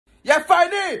Ya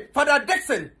fine Father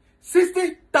Dixon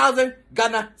 60,000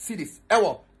 Ghana cedis.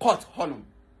 Ewo court honum.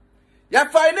 Ya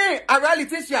fine Afia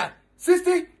Letitia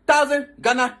 60,000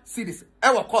 Ghana cedis.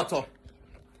 Ewo court.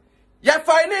 Ya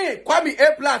fine Kwame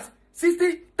A+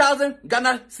 60,000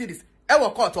 Ghana cedis. Ewo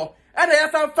court. And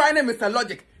ya some fine Mr.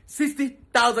 Logic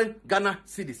 60,000 Ghana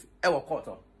cedis. Ewo court.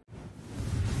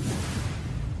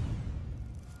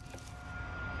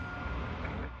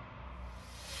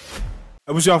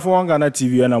 Abusuafo Ghana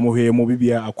TV na mohwe mo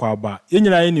bibia akwaba.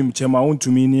 Yenyina yenim chema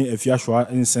wontumi ni Afia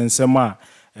Schwar nsensem a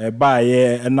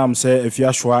baaye enam se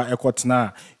Afia Schwar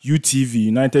ekotena UTV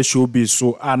United Showbiz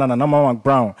so na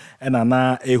Mcbrown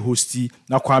na hosti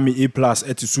na Kwame A+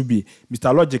 etisubi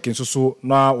Mr. Logic nso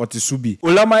na watisubi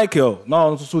Ola Michael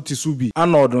na nso tisubi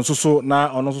Arnold nso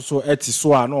na ono nso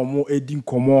etiso a na omo edi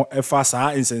nkomo efa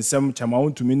saa nsensem chema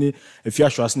wontumi ni Afia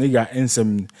Schwar snega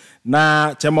ensem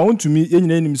na chema wontumi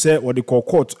yenyina enim se wode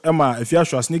court ema Afia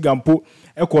Schwar snega mpo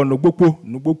ekọ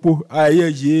nogbokpo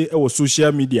aye e wo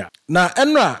social media na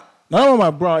enra na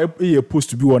Mcbrown e post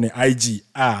to be on IG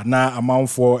na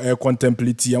amanfo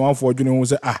contemplate amanfo dwene ho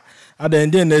se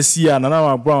adende na si na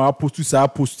Mcbrown post to say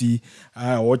post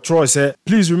or try say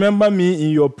please remember me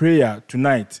in your prayer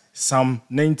tonight Psalm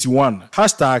 91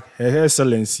 #Her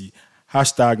Excellency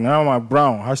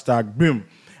 #Mcbrown #BIM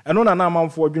eno na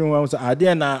amanfo dwene ho se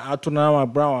ade na ato na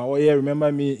Mcbrown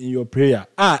remember me in your prayer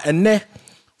enne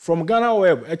from Ghana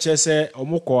web say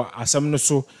omukọ asem no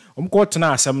so omukọ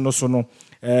tena asem no so no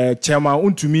chairman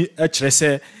untumi ekire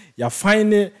say ya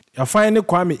fine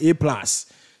Kwame A+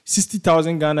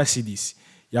 60,000 Ghana cedis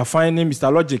ya fine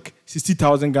Mr. Logic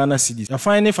 60,000 Ghana cedis ya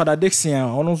fine Father Dixon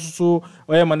ono so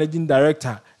managing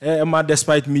director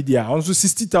despite media ono so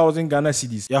 60,000 Ghana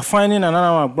cedis ya fine na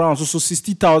Mcbrown so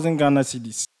 60,000 Ghana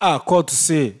cedis court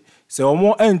say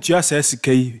omo entua say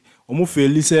sikai omo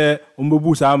feli say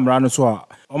ombebu sa amra no so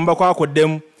ombekwa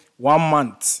akodem 1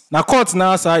 month na court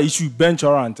na sa issue bench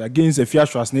warrant against Afia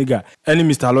Schwar and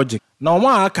Mr. Logic na omo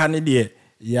aka ne de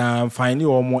ya fine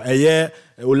omo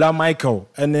Ola Michael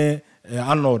ene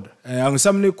Arnold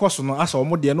ansam ne koso no asa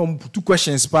omo de na omo put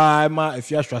questions pa ma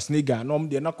Afia Schwar na omo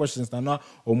de na questions na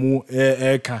omo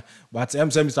ka but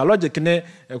Mr. Logic ne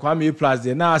Kwame A+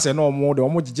 de na ase na omo de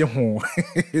omo gige ho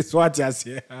so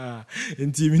atiase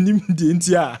enti minim de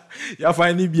enti ya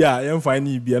fine bia ya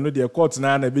fine bia no de court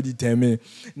na be determine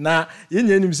na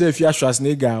yenya nim se Afia Schwar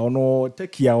ono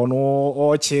tekia ono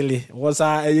o chile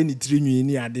wosa ni trinwi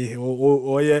ni ade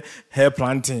o ye hair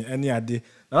planting any ade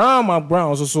na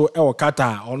Mcbrown so e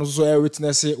kata ono so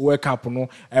witness wake up no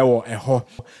e ho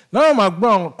na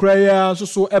Mcbrown kraya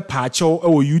so e paacho e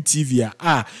UTV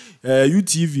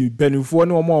UTV benufo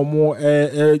ne omo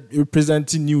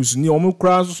representing news ni omo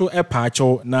kra so e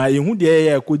paacho na ehu de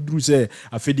ye koduru se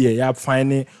afede ya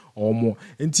fine omo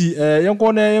enti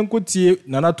yenko tie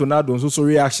Nana Tornado so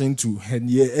reaction to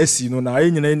ye esi no na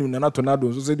enyina enu Nana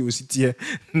Tornado so se de ositie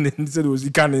se de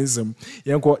osika nsem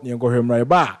yenko hwemra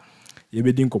ba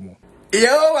yebedi nkomo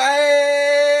yo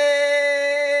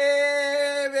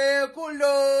be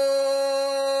kulo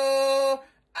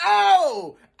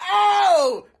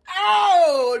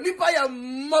nipa ya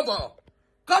mother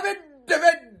come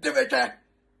debete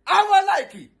I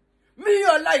like it me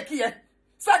you like it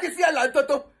sakisi la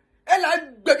toto ela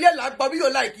baby la baby you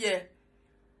like it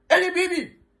any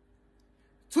baby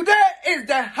today is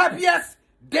the happiest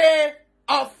day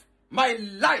of my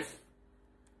life.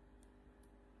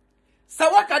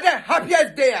 Sawaka the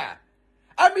happiest day.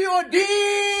 Ami odi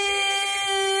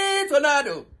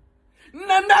tornado.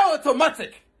 Nana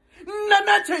automatic.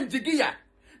 Nana change gear.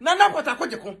 Nana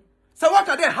potakojeko.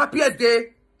 Sawaka the happiest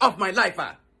day of my life.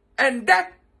 And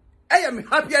that I am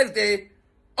happiest day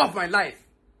of my life.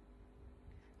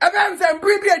 Even sem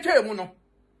bribi eche mu no.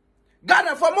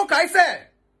 Ghana for mo kai say.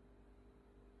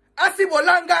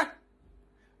 Asibolanga.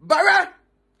 Bara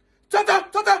Toto.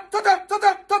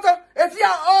 If you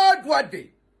are old one day,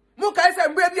 Muka is a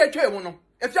baby a chairman.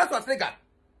 If you are Sega,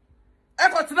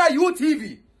 Ecotina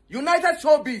UTV, United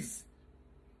Showbiz,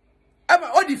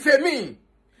 Emma Odi Femi,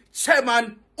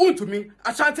 Chairman Untumi,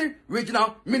 Ashanti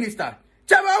Regional Minister.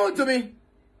 Chairman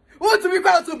Untumi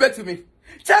crowd to bet to me.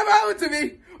 Chairman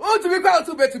Untumi crowd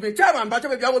to bet to me. Chairman, but you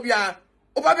will be a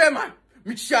Obama,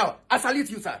 Michelle. I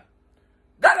salute you, sir.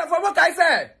 That for what I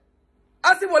said.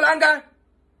 Asibolanga.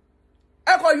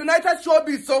 Echo United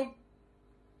Showbiz so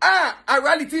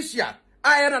Afia Letitia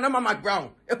na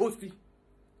Mcbrown hosti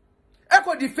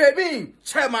Echo the Femi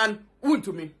chairman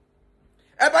untumi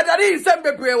ebadari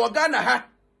sembe bre wo Ghana ha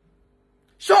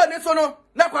show ni so no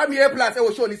na Kwame A+ e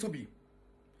wo show ni subi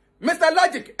Mr.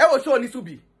 Logic e wo show ni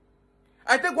subi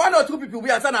I think 1 or 2 people we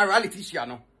are sana Afia Letitia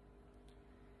no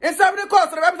in some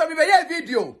course the representative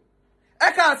video.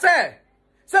 I can say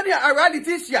a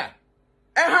reality share.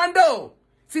 A handle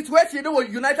situation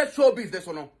with United Showbiz this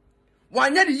one.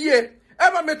 1 year,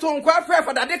 ever me to inquire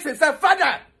for the Dixon said,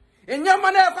 Father, in your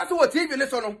manner, I to TV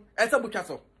listen and some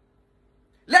castle.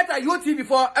 Let a UTV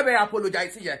for ever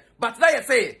apologize here, but like I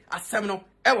say, a seminal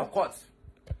ever court.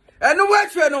 And no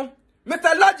work, you know,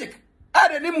 Mr. Logic,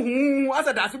 add him who as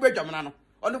a Dasuba Jamano,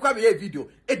 on the Quabi video,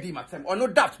 Eddie Matem, or no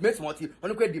doubt, Miss Morty, on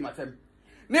the Quabi Matem.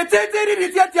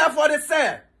 Nitty for the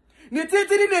sale. Nitty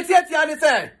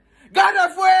the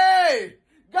God of way!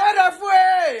 God of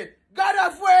way! God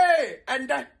of way!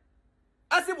 And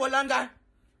Asibolanga,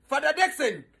 Father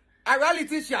Dixon, a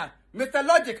reality show, Mr.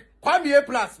 Logic, Kwame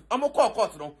Aplus, I'm a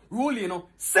court, no, ruling, no,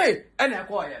 say, and a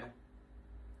choir, no.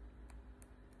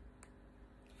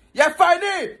 Ya find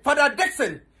Father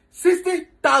Dixon,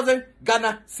 60,000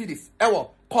 Ghana cedis, ever,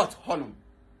 court, honum.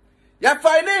 Ya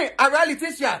find a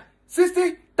reality show,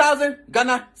 60,000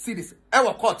 Ghana cedis,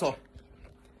 ever, court,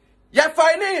 ya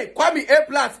find Kwame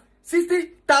Aplus,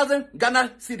 60,000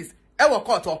 Ghana cedis, ever,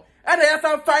 court, and I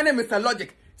have find Mr.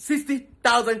 Logic,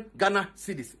 60,000 Ghana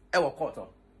cedis, ever, court.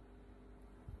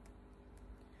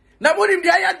 Na budi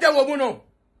mdiaya dewo muno.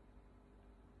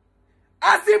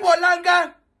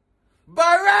 Asibolanga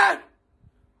bara.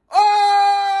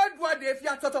 Oh, what the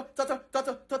fear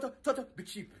toto be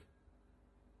cheap.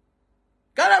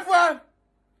 Galafwa.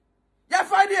 Ya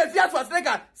find the fear was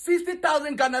nigga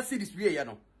 60,000 Ghana cedis we you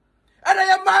know. And I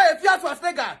am my fear was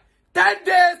nigga 10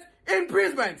 days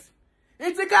imprisonment.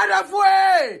 It's a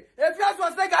Galafwa. If fear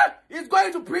was nigga is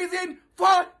going to prison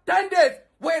for 10 days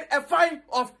with a fine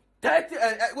of 30,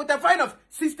 with a fine of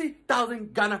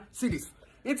 60,000 Ghana cedis.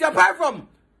 It's apart from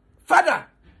Father,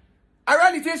 a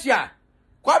reality share,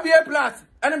 Kwame Plus,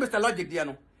 and Mr. Logic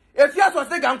Diano. If you was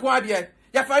taken Kwabie,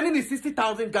 you're finding the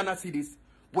 60,000 Ghana cedis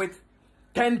with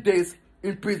 10 days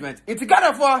imprisonment. It's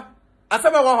Ghana for a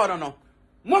 7 no.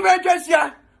 Moment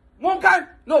here, one can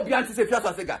no be anti if you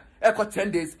was taken. I got 10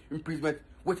 days imprisonment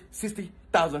with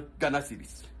 60,000 Ghana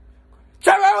cedis.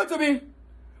 Shout to me,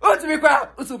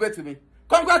 Usube to me.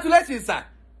 Congratulations, sir.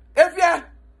 If you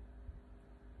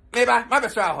maybe my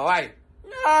best Hawaii.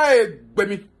 Ay,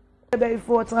 baby.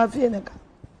 Before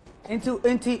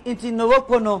into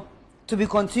no to be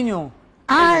continued.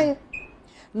 Aye.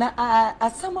 Na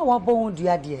asama wa bon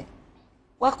dua de.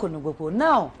 Wa kono gopo.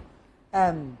 Now,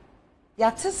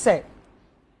 ya te say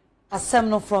asem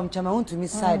no from Chamaun to me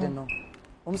side no.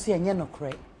 Say enye no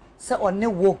kre. Say one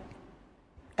wo.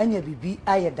 Anya bibi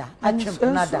ayeda.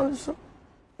 Atwem nada.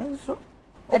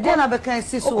 So then I became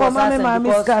sister was na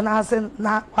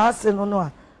asen no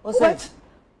no. O say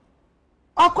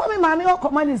o come mami o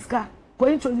come niska ko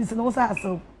introduce no say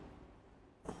aso.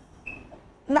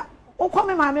 Na o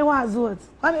come mami wa azot.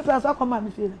 Mami plus o come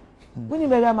mami feel. Wini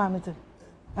be ga mami te.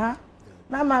 Ha?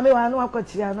 Na mami wa no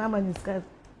akochia na maniska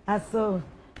aso.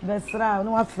 Besra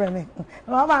no afre me.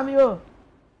 O mami o.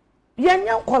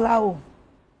 Yenye kola o.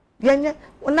 Yenye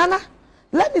nana.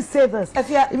 Let me say this.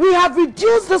 We have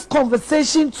reduced this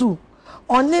conversation to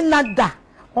oninada,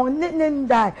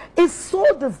 oninenda. It's so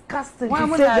disgusting. Why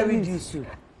would I reduce you?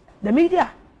 The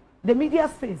media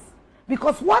space.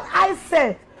 Because what I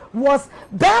said was,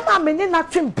 Bema menina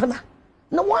chimpana.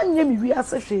 No one knew me. We are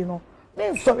saying no.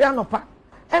 Me sorry anopa.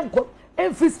 Enko,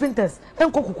 free sprinters.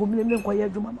 Enko kukumile kwa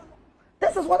yeju mama.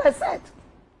 This is what I said.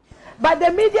 But the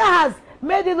media has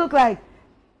made it look like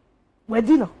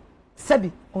Wedino, Sebi,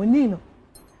 Onino.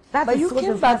 But you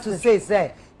came back to say,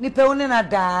 because when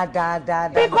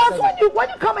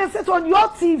you come and sit on your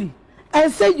TV and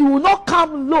say you will not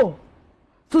come low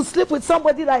to sleep with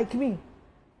somebody like me,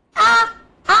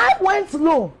 I went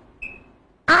low.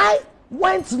 I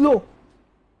went low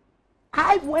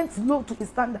to the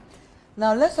standard.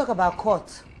 Now let's talk about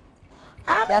court.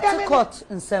 That's a court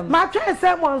in some. My train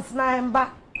sermons na emba.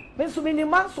 Me so many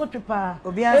man so tripa.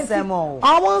 Obian sermon.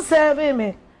 I won't serve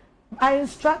me. I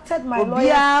instructed my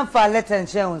lawyer for let and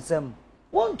share on some.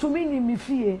 Want to mean in me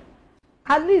fear.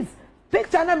 At least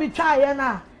picture na me try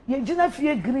na. You jina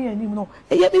fear green and you know.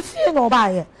 You be fear no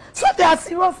buy. So they are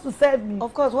serious to serve me.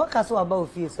 Of course, what can so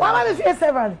about fear? Why am I fear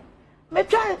several? Me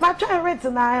try rate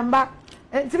na am back.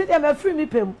 And to me them free me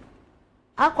pay.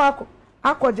 Akwa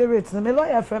rate. Me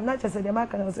lawyer friend na just say the man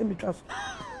can say me trust.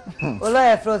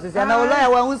 Lawyer friend is na lawyer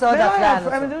wa who saw that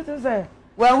plan.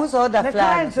 Well, who's all the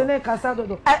flag?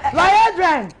 Lawyer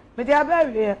Dran, but they are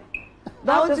very here.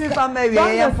 Don't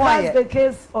the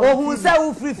case. Oh, who say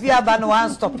who free fear ban one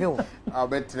stop you? I'll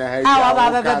bet now.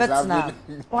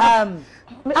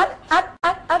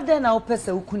 I've done our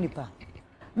person ukunipa.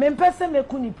 Men person me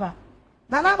kunipa.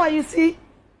 Nana, you see,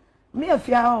 me a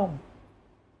fear home.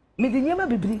 Me the name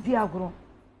be breathe agro.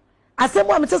 asem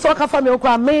wa me te so ka fa me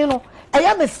okwa me no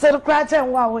eya me sir kra che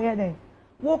nwa wo ye den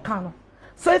wo ka no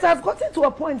so it has gotten to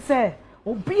a point say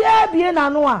obia bie na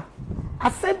no a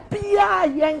asem bia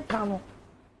yen ka no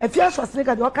Afia Schwar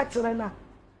snake de oka kire na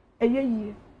eye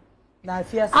yie na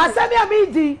Afia asem ya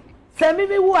me di se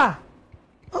mi wu a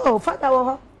oh father wo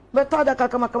ho be to da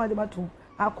kaka makama de batum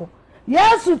akọ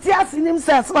yesu ti asinim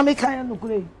se asema me kan no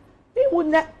kure bi wu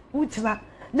ne wuchina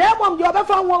na emom de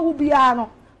obefa nwa wu bia no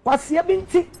kwase bi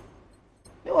nti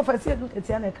me wo fase edu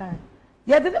ketia na kan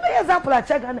ye de me example a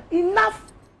check enough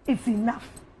is enough.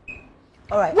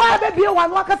 All right. Why baby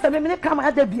one waka se me come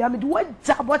ada bia me de wa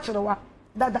jabo chirewa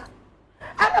dada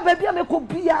ana baby me ko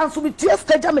bia anso me tie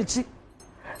stage mechi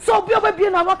so bia baby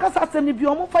na waka sa se ni bia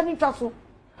omo fa ni twa so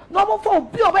no mo fo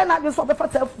bia obe na de so be fa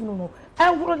tafunu no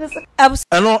enhuro ni se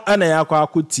eno ana ya kwa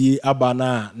akuti aba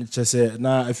na nchese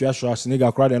na Afia Schwar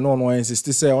siniga kra de no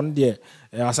insist say on de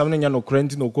asam ne nya no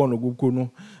krenti no ko no gugu no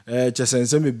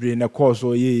chesense mebre na course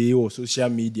o ye o social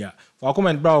media for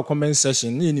comment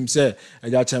section ni nim say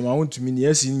Agyapong wontumi ni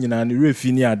asi nyina ne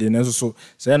refi ni ade ne so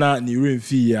say na ni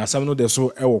refi asam no de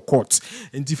so e wo court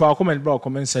enti for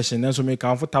comment section na so me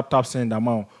kan for tap send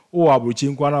amount o abrochi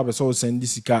nkwa na be so send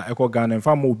sika e ko Ghana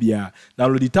mfa mo bia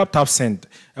download tap send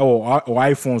e wo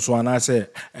iPhone so na say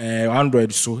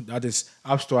Android so that is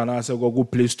App Store na say Google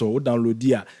Play Store o download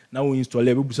dia na we install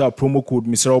e be promo code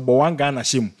misero bo 1 Ghana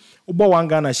shim obo 1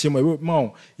 Ghana shim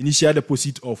e initial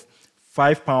deposit of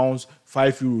 £5,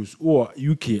 €5 or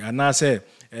UK and I say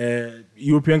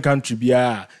European country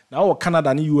bia now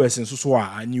Canada and US and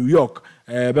so New York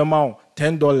bema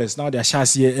 $10 now their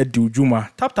chassis e do juma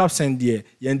tap send there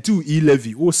yen 2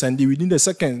 e-levy o send it within the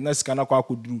seconds next kana kwa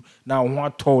do now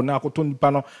one to na akoto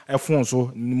nipa no e phone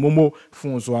so momo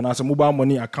phone so and as mobile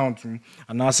money account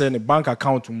and I say the bank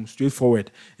account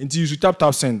straightforward until you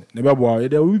tap send ne be bo e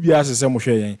there will be as say mo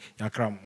hwe yen yakram